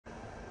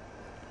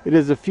It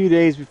is a few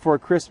days before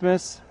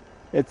Christmas.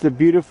 It's a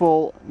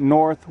beautiful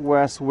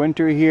northwest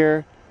winter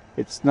here.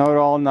 It snowed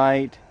all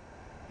night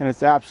and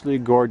it's absolutely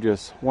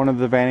gorgeous. One of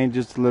the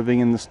advantages of living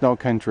in the snow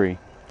country.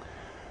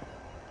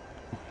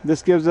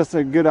 This gives us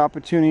a good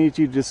opportunity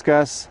to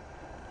discuss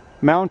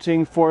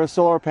mounting for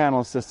solar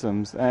panel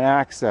systems and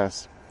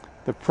access,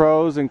 the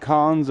pros and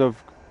cons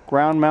of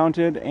ground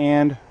mounted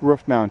and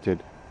roof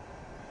mounted.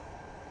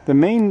 The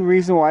main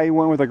reason why I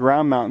went with a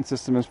ground mounted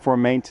system is for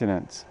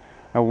maintenance.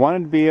 I wanted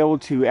to be able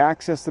to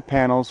access the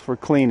panels for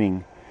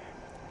cleaning.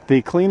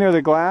 The cleaner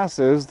the glass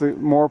is, the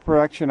more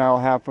protection I'll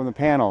have from the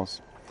panels.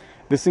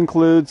 This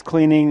includes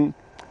cleaning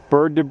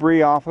bird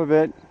debris off of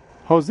it,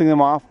 hosing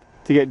them off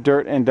to get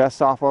dirt and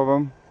dust off of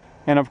them,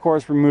 and of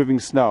course removing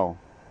snow.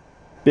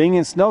 Being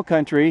in snow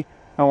country,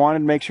 I wanted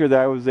to make sure that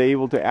I was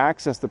able to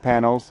access the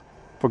panels,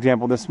 for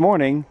example this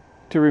morning,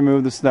 to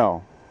remove the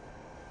snow.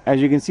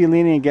 As you can see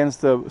leaning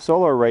against the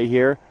solar array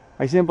here,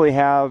 I simply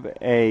have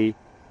a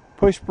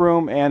push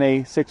broom and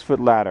a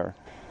 6-foot ladder.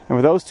 And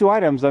with those two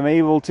items, I'm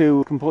able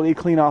to completely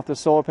clean off the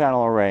solar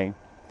panel array.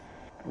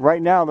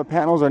 Right now, the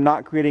panels are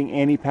not creating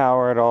any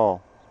power at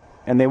all,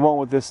 and they won't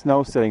with this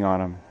snow sitting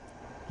on them.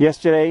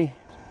 Yesterday,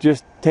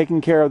 just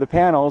taking care of the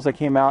panels, I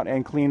came out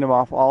and cleaned them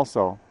off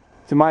also.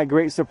 To my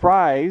great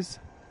surprise,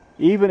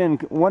 even in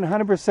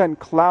 100%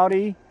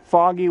 cloudy,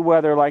 foggy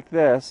weather like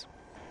this,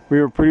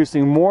 we were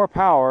producing more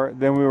power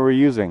than we were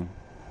using.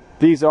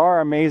 These are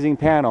amazing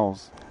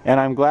panels, and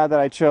I'm glad that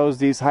I chose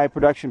these high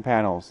production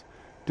panels.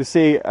 To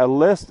see a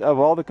list of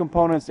all the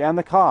components and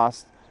the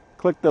cost,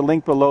 click the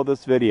link below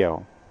this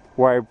video,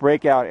 where I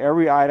break out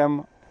every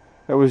item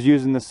that was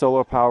used in the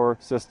solar power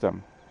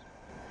system.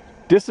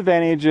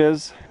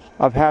 Disadvantages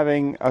of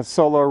having a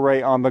solar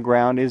array on the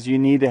ground is you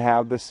need to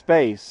have the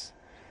space.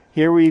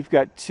 Here we've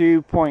got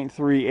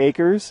 2.3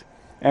 acres,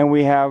 and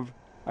we have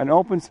an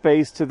open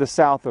space to the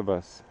south of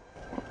us.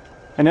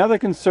 Another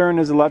concern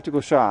is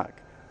electrical shock.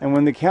 And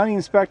when the county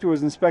inspector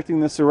was inspecting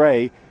this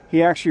array,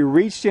 he actually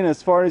reached in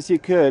as far as he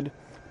could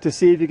to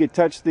see if he could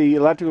touch the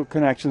electrical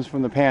connections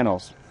from the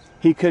panels.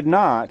 He could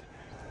not,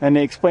 and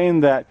they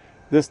explained that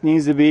this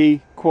needs to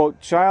be, quote,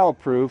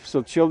 child-proof,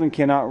 so children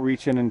cannot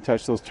reach in and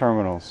touch those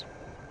terminals.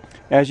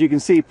 As you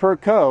can see, per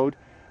code,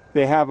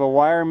 they have a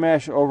wire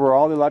mesh over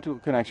all the electrical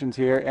connections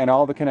here, and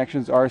all the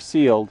connections are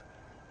sealed.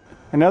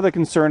 Another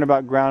concern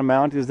about ground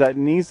mount is that it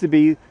needs to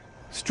be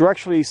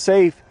structurally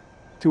safe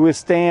to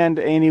withstand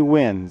any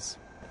winds.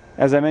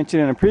 As I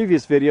mentioned in a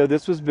previous video,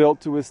 this was built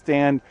to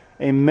withstand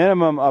a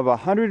minimum of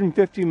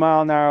 150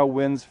 mile-an-hour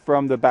winds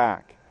from the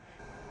back.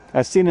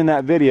 As seen in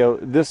that video,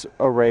 this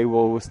array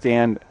will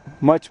withstand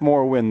much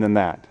more wind than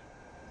that.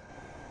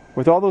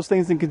 With all those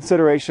things in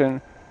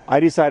consideration,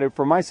 I decided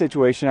for my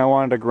situation I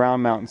wanted a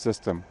ground mounted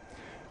system.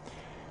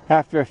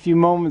 After a few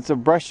moments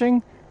of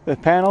brushing, the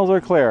panels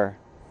are clear.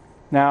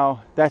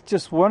 Now, that's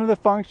just one of the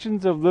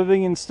functions of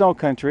living in snow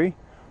country.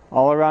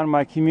 All around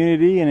my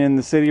community and in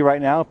the city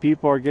right now,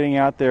 people are getting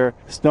out their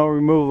snow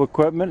removal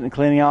equipment and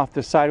cleaning off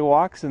the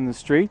sidewalks and the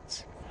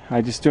streets.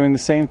 I'm just doing the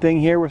same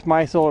thing here with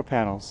my solar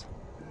panels.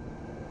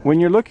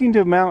 When you're looking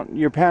to mount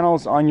your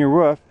panels on your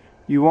roof,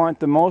 you want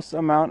the most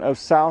amount of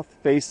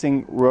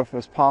south-facing roof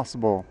as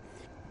possible.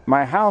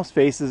 My house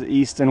faces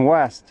east and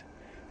west,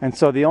 and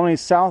so the only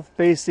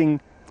south-facing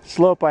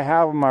slope I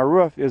have on my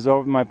roof is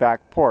over my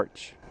back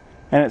porch.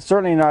 And it's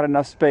certainly not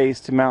enough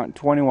space to mount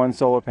 21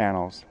 solar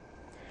panels.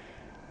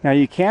 Now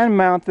you can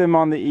mount them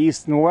on the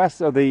east and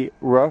west of the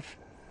roof,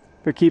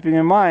 but keeping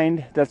in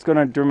mind that's going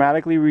to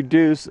dramatically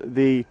reduce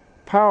the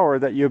power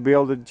that you'll be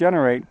able to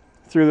generate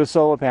through the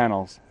solar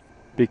panels,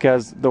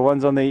 because the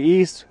ones on the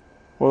east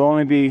will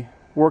only be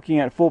working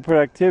at full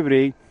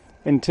productivity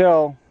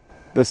until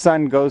the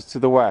sun goes to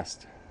the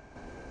west.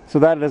 So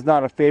that is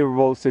not a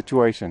favorable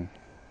situation.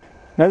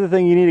 Another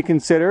thing you need to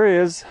consider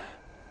is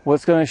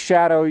what's going to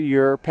shadow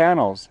your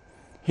panels.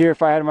 Here,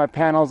 if I had my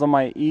panels on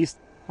my east,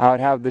 I would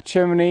have the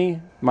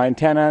chimney, my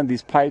antenna,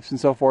 these pipes and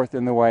so forth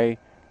in the way,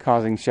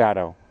 causing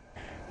shadow.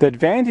 The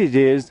advantage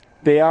is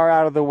they are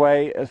out of the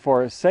way as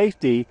far as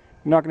safety.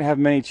 You're not going to have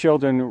many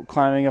children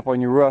climbing up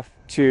on your roof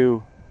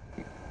to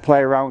play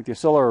around with your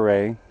solar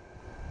array.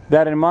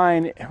 That in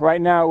mind,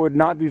 right now it would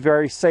not be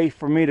very safe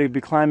for me to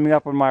be climbing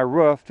up on my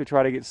roof to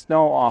try to get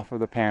snow off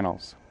of the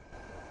panels.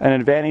 An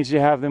advantage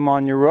to have them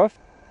on your roof,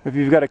 if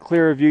you've got a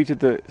clearer view to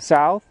the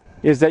south,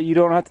 is that you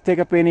don't have to take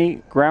up any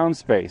ground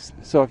space.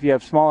 So if you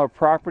have smaller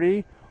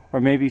property or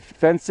maybe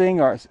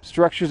fencing or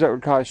structures that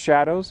would cause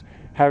shadows,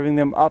 having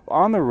them up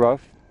on the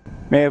roof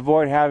may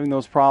avoid having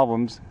those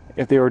problems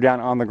if they were down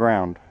on the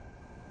ground.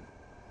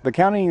 The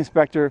county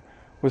inspector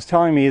was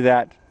telling me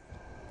that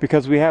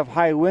because we have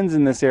high winds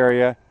in this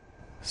area,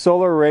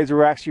 solar arrays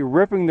were actually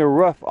ripping the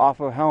roof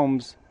off of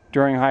homes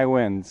during high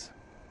winds.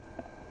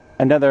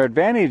 Another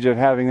advantage of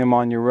having them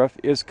on your roof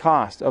is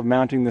cost of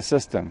mounting the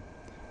system.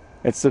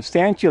 It's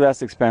substantially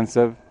less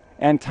expensive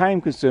and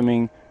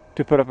time-consuming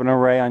to put up an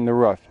array on the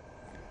roof.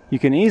 You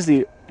can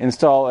easily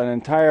install an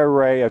entire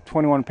array of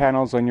 21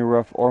 panels on your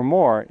roof or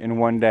more in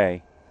one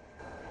day,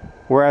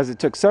 whereas it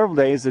took several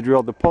days to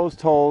drill the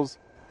post holes,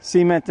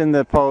 cement in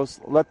the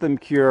posts, let them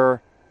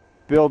cure,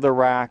 build a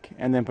rack,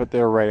 and then put the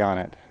array on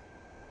it.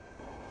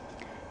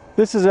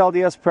 This is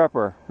LDS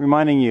Prepper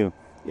reminding you,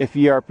 if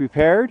ye are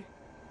prepared,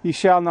 ye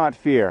shall not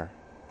fear.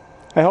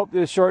 I hope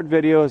this short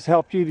video has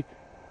helped you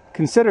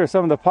consider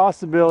some of the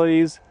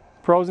possibilities,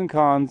 pros and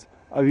cons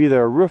of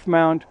either a roof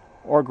mount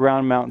or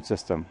ground mount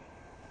system.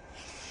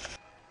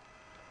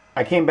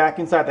 I came back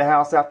inside the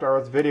house after I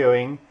was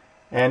videoing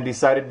and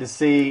decided to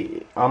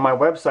see on my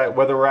website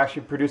whether we're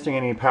actually producing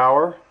any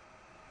power.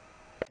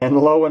 And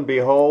lo and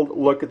behold,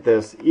 look at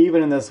this.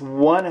 Even in this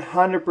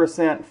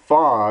 100%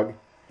 fog,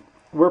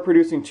 we're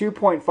producing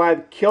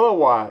 2.5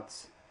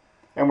 kilowatts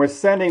and we're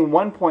sending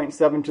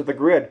 1.7 to the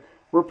grid.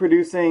 We're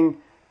producing,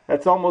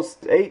 that's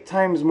almost 8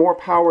 times more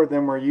power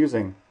than we're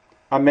using.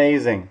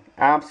 Amazing.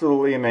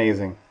 Absolutely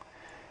amazing.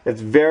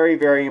 It's very,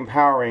 very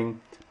empowering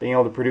being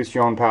able to produce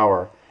your own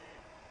power.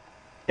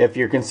 If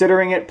you're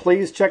considering it,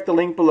 please check the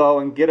link below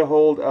and get a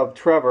hold of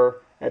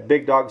Trevor at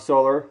Big Dog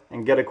Solar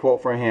and get a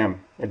quote from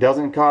him. It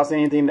doesn't cost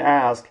anything to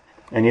ask,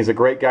 and he's a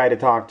great guy to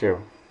talk to.